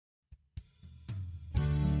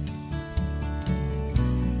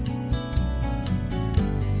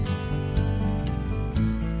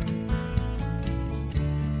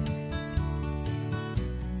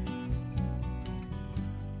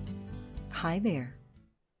Hi there.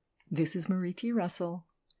 This is Marie T. Russell.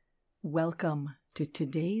 Welcome to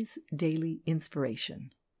today's Daily Inspiration.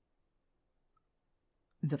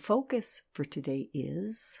 The focus for today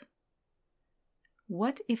is,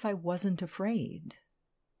 what if I wasn't afraid?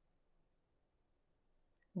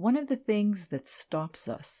 One of the things that stops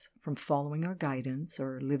us from following our guidance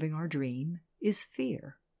or living our dream is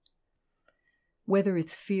fear. Whether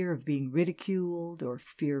it's fear of being ridiculed or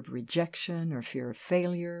fear of rejection or fear of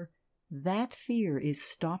failure, that fear is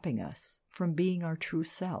stopping us from being our true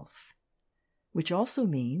self, which also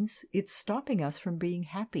means it's stopping us from being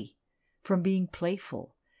happy, from being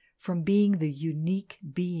playful, from being the unique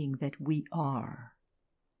being that we are.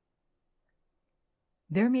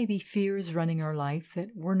 There may be fears running our life that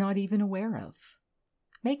we're not even aware of.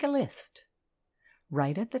 Make a list.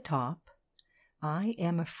 Right at the top, I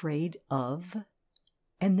am afraid of,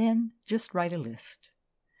 and then just write a list.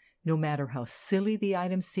 No matter how silly the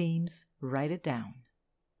item seems, write it down.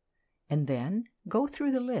 And then go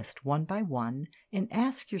through the list one by one and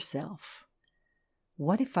ask yourself,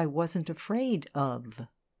 what if I wasn't afraid of?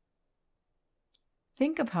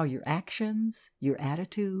 Think of how your actions, your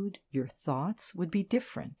attitude, your thoughts would be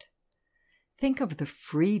different. Think of the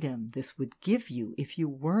freedom this would give you if you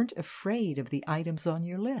weren't afraid of the items on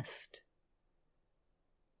your list.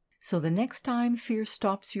 So the next time fear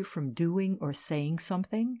stops you from doing or saying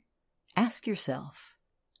something, ask yourself,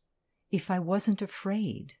 if I wasn't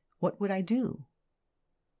afraid, what would I do?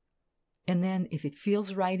 And then, if it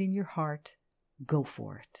feels right in your heart, go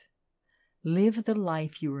for it. Live the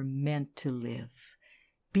life you are meant to live.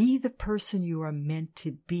 Be the person you are meant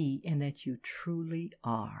to be and that you truly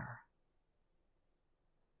are.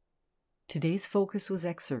 Today's focus was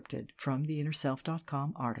excerpted from the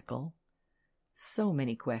InnerSelf.com article, So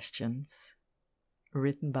Many Questions,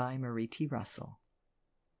 written by Marie T. Russell.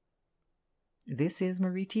 This is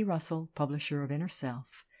Marie T. Russell, publisher of Inner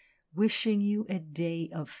Self, wishing you a day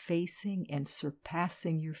of facing and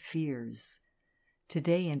surpassing your fears,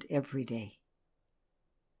 today and every day.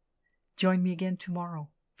 Join me again tomorrow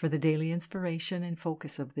for the daily inspiration and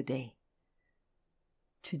focus of the day.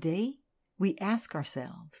 Today, we ask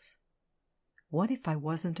ourselves, what if I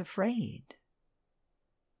wasn't afraid?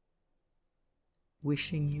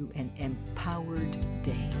 Wishing you an empowered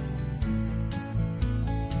day.